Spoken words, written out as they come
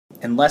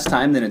In less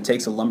time than it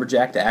takes a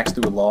lumberjack to axe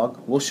through a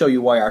log, we'll show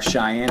you why our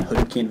Cheyenne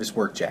hooded canvas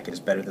work jacket is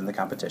better than the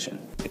competition.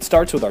 It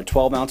starts with our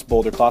 12-ounce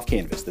Boulder Cloth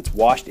canvas that's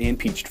washed and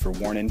peached for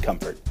worn-in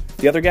comfort.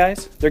 The other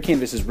guys, their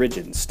canvas is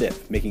rigid and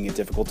stiff, making it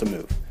difficult to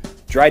move.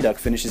 Dry Duck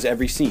finishes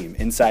every seam,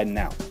 inside and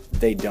out.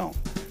 They don't.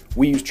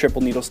 We use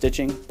triple needle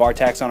stitching, bar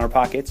tacks on our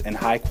pockets, and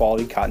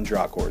high-quality cotton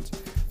draw cords.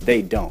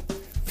 They don't.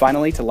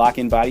 Finally, to lock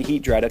in body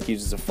heat, Dry Duck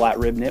uses a flat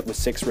rib knit with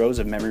 6 rows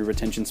of memory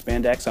retention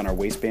spandex on our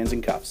waistbands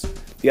and cuffs.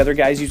 The other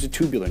guys use a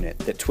tubular knit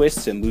that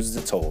twists and loses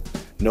its hold,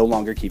 no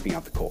longer keeping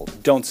out the cold.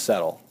 Don't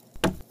settle.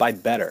 Buy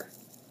better.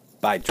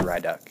 Buy Dry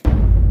Duck.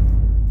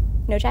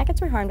 No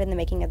jackets were harmed in the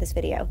making of this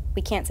video.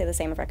 We can't say the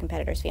same of our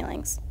competitors'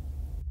 feelings.